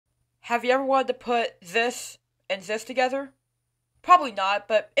Have you ever wanted to put this and this together? Probably not,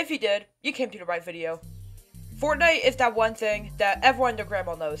 but if you did, you came to the right video. Fortnite is that one thing that everyone and their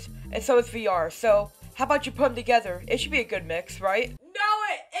grandma knows, and so is VR, so how about you put them together? It should be a good mix, right? No,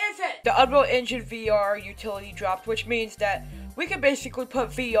 it isn't! The Unreal Engine VR utility dropped, which means that we can basically put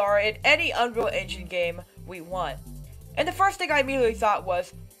VR in any Unreal Engine game we want. And the first thing I immediately thought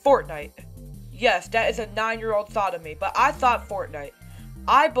was Fortnite. Yes, that is a 9-year-old thought of me, but I thought Fortnite.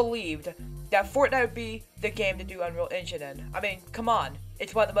 I believed that Fortnite would be the game to do Unreal Engine in. I mean, come on.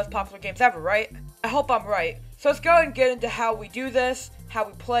 It's one of the most popular games ever, right? I hope I'm right. So let's go and get into how we do this, how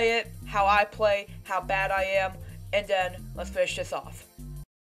we play it, how I play, how bad I am, and then let's finish this off.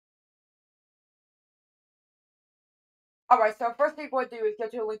 Alright, so first thing we're going to do is go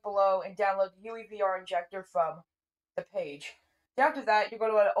to the link below and download the UEVR injector from the page. After that, you're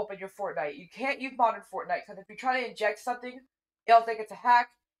going to want to open your Fortnite. You can't use modern Fortnite, because if you try to inject something, it'll think it's a hack,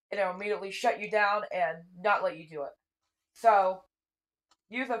 and it'll immediately shut you down and not let you do it. So,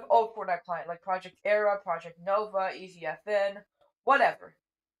 use an old Fortnite client, like Project Era, Project Nova, EasyFN, whatever.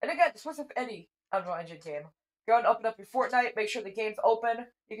 And again, this was with any Unreal Engine game. Go and open up your Fortnite, make sure the game's open.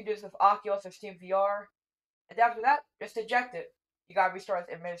 You can do this with Oculus or Steam VR. And after that, just eject it. You gotta restart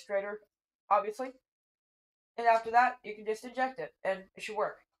as administrator, obviously. And after that, you can just eject it, and it should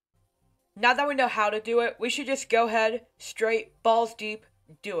work. Now that we know how to do it, we should just go ahead, straight, balls deep,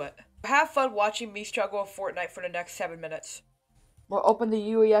 do it. Have fun watching me struggle with Fortnite for the next 7 minutes. We'll open the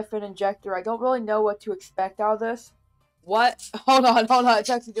UEVR injector. I don't really know what to expect out of this. What? Hold on. It's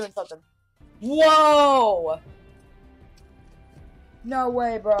actually doing something. Whoa! No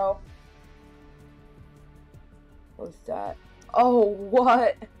way, bro. What's that? Oh,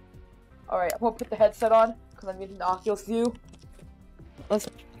 what? Alright, I'm gonna put the headset on, because I'm using the Oculus view. Let's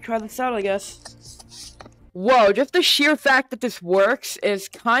try this out, I guess. Whoa, just the sheer fact that this works is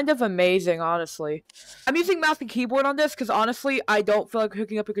kind of amazing, honestly. I'm using mouse and keyboard on this, because honestly, I don't feel like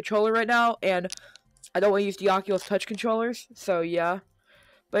hooking up a controller right now, and I don't want to use the Oculus Touch controllers, so yeah.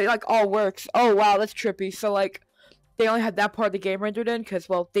 But it, like, all works. Oh, wow, that's trippy. So, like, they only had that part of the game rendered in, because,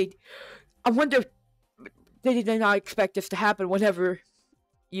 well, I wonder if they did not expect this to happen whenever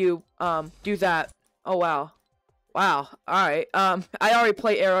you, do that. Oh, wow. Wow, alright. I already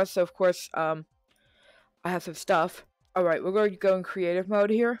play Era, so of course, I have some stuff. Alright, we're going to go in creative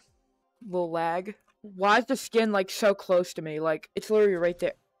mode here. A little lag. Why is the skin, like, so close to me? Like, it's literally right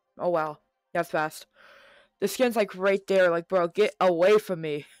there. Oh, wow. That's fast. The skin's, like, right there. Like, bro, get away from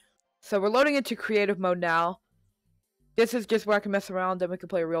me. So, we're loading into creative mode now. This is just where I can mess around, then we can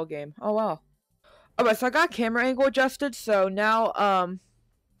play a real game. Oh, wow. Alright, so I got camera angle adjusted, so now, I'm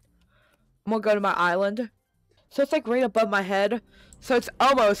gonna go to my island. So it's like right above my head. So it's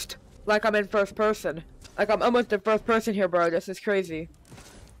almost like I'm in first person. Like I'm almost in first person here, bro. This is crazy.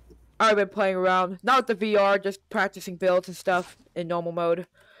 I've been playing around. Not with the VR, just practicing builds and stuff in normal mode.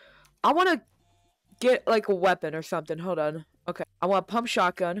 I want to get like a weapon or something. Hold on. Okay. I want a pump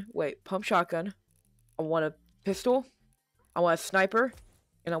shotgun. Wait, pump shotgun. I want a pistol. I want a sniper.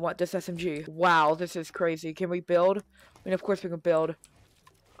 And I want this SMG. Wow, this is crazy. Can we build? I mean, of course we can build.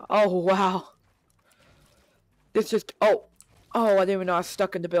 Oh, wow. This just, oh, I didn't even know I was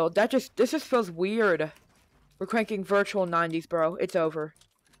stuck in the build. This just feels weird. We're cranking virtual 90s, bro. It's over.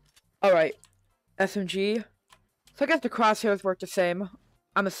 Alright. SMG. So I guess the crosshairs work the same.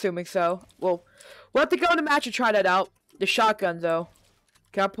 I'm assuming so. Well, we'll have to go in the match and try that out. The shotgun, though.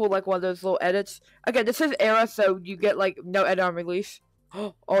 Can I pull, like, one of those little edits? Again, this is Era, so you get, like, no edit on release.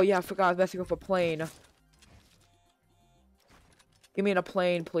 Oh, yeah, I forgot I was messing with a plane. Give me in a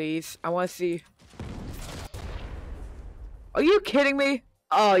plane, please. I want to see. Are you kidding me?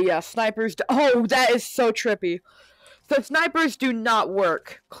 Oh, yeah, snipers. Oh, that is so trippy. So, snipers do not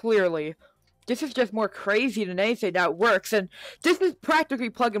work, clearly. This is just more crazy than anything that works. And this is practically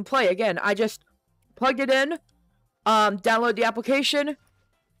plug and play. Again, I just plugged it in, download the application,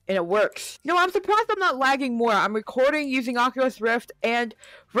 and it works. No, I'm surprised I'm not lagging more. I'm recording using Oculus Rift and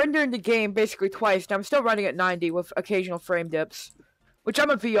rendering the game basically twice. Now, I'm still running at 90 with occasional frame dips. Which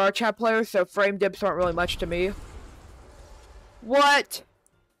I'm a VR chat player, so frame dips aren't really much to me. What?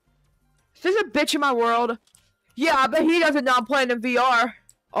 Is this a bitch in my world? Yeah, I bet he doesn't know I'm playing in VR.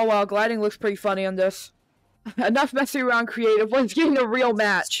 Oh wow, gliding looks pretty funny on this. Enough messing around creative. Let's get in a real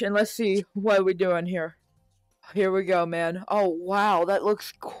match, and let's see what we're doing here. Here we go, man. Oh wow, that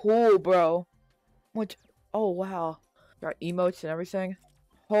looks cool, bro. What? Oh wow. Got emotes and everything.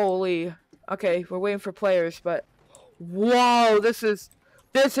 Holy. Okay, we're waiting for players, but... Whoa, this is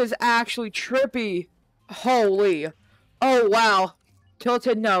actually trippy. Holy. Oh, wow.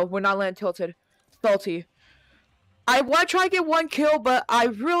 Tilted, no. We're not landing tilted. Salty. I want to try to get 1 kill, but I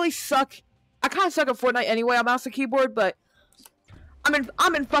really suck. I kind of suck at Fortnite anyway on mouse and keyboard, but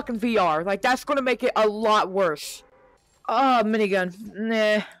I'm in fucking VR. Like, that's gonna make it a lot worse. Minigun.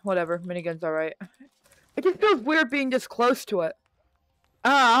 Nah, whatever. Minigun's alright. It just feels weird being this close to it.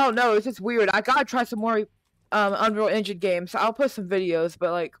 I don't know. It's just weird. I gotta try some more Unreal Engine games. I'll put some videos,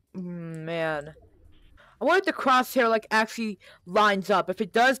 but like, man. I want the crosshair like actually lines up. If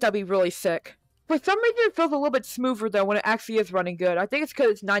it does, that'd be really sick. For some reason, it feels a little bit smoother though when it actually is running good. I think it's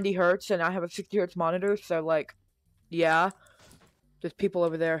because it's 90 hertz and I have a 60 hertz monitor, so like, yeah. There's people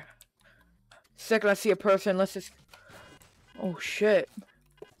over there. Second I see a person, let's just... Oh shit.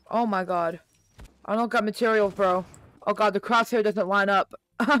 Oh my god. I don't got materials, bro. Oh god, the crosshair doesn't line up.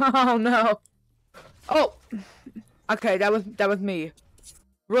 Oh no. Oh. Okay, that was me.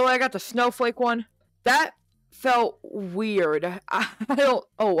 Really, I got the snowflake one? That felt weird. I don't...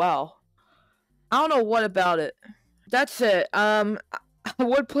 Oh wow. I don't know what about it. That's it. I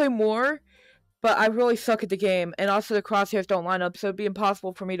would play more, but I really suck at the game. And also the crosshairs don't line up, so it'd be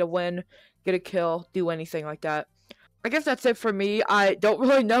impossible for me to win, get a kill, do anything like that. I guess that's it for me. I don't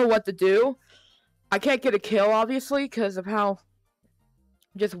really know what to do. I can't get a kill, obviously, because of how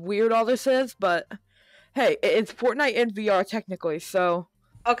just weird all this is, but hey, it's Fortnite in VR technically, so...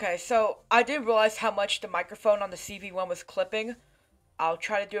 Okay, so I did realize how much the microphone on the CV1 was clipping. I'll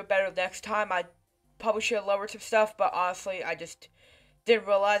try to do it better next time. I probably should have lowered some stuff, but honestly, I just didn't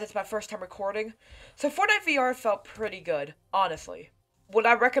realize it's my first time recording. So Fortnite VR felt pretty good, honestly. Would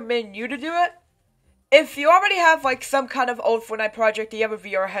I recommend you to do it? If you already have like some kind of old Fortnite project, you have a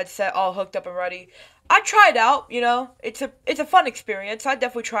VR headset all hooked up and ready, I'd try it out, you know? It's a fun experience. I'd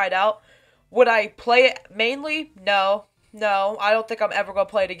definitely try it out. Would I play it mainly? No. No, I don't think I'm ever going to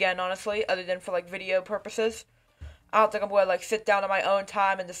play it again, honestly, other than for like video purposes. I don't think I'm going to like sit down on my own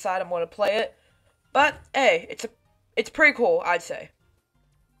time and decide I'm going to play it. But hey, it's pretty cool, I'd say.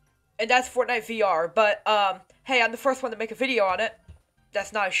 And that's Fortnite VR, but hey, I'm the first one to make a video on it.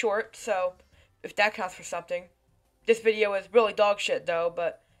 That's not a short, so if that counts for something. This video is really dog shit though,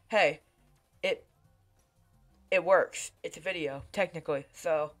 but hey, it works. It's a video, technically.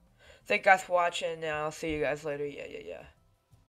 So, thank you guys for watching, and I'll see you guys later. Yeah.